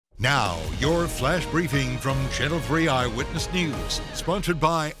Now, your flash briefing from Channel 3 Eyewitness News, sponsored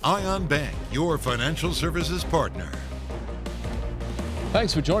by Ion Bank, your financial services partner.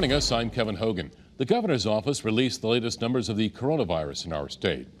 Thanks for joining us. I'm Kevin Hogan. The governor's office released the latest numbers of the coronavirus in our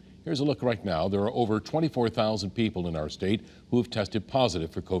state. Here's a look right now. There are over 24,000 people in our state who have tested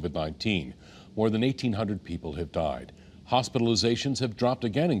positive for COVID-19. More than 1,800 people have died. Hospitalizations have dropped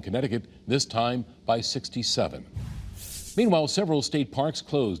again in Connecticut, this time by 67. Meanwhile, several state parks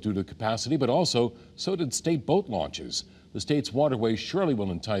closed due to capacity, but also so did state boat launches. The state's waterways surely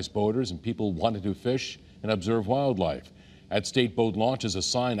will entice boaters and people wanting to fish and observe wildlife. At state boat launches, a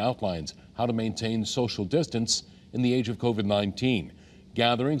sign outlines how to maintain social distance in the age of COVID-19.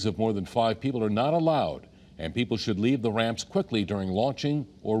 Gatherings of more than 5 people are not allowed, and people should leave the ramps quickly during launching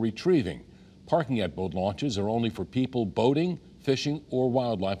or retrieving. Parking at boat launches are only for people boating, fishing, or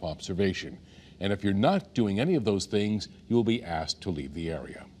wildlife observation. And if you're not doing any of those things, you will be asked to leave the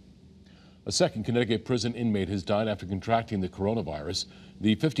area. A second Connecticut prison inmate has died after contracting the coronavirus.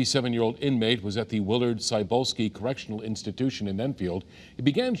 The 57-year-old inmate was at the Willard Cybulski Correctional Institution in Enfield. He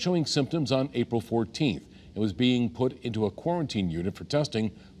began showing symptoms on April 14th and was being put into a quarantine unit for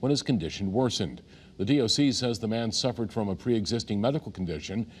testing when his condition worsened. The DOC says the man suffered from a pre-existing medical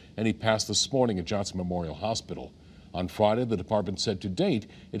condition and he passed this morning at Johnson Memorial Hospital. On Friday, the department said to date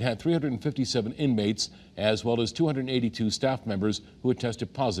it had 357 inmates as well as 282 staff members who had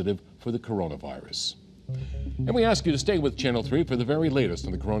tested positive for the coronavirus. And we ask you to stay with Channel 3 for the very latest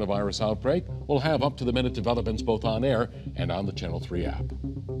on the coronavirus outbreak. We'll have up-to-the-minute developments both on air and on the Channel 3 app.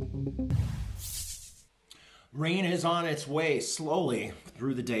 Rain is on its way slowly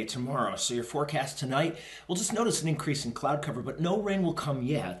through the day tomorrow. So your forecast tonight, we'll just notice an increase in cloud cover, but no rain will come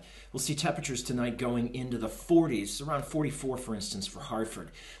yet. We'll see temperatures tonight going into the 40s, around 44, for instance, for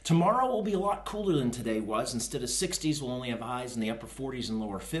Hartford. Tomorrow will be a lot cooler than today was. Instead of 60s, we'll only have highs in the upper 40s and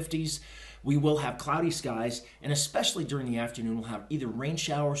lower 50s. We will have cloudy skies, and especially during the afternoon, we'll have either rain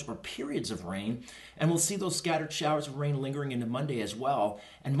showers or periods of rain. And we'll see those scattered showers of rain lingering into Monday as well.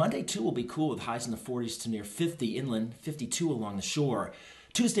 And Monday, too, will be cool with highs in the 40s to near 50 inland, 52 along the shore.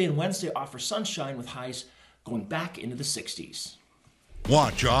 Tuesday and Wednesday offer sunshine with highs going back into the 60s.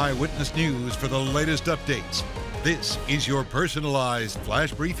 Watch Eyewitness News for the latest updates. This is your personalized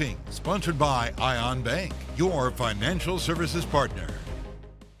flash briefing, sponsored by Ion Bank, your financial services partner.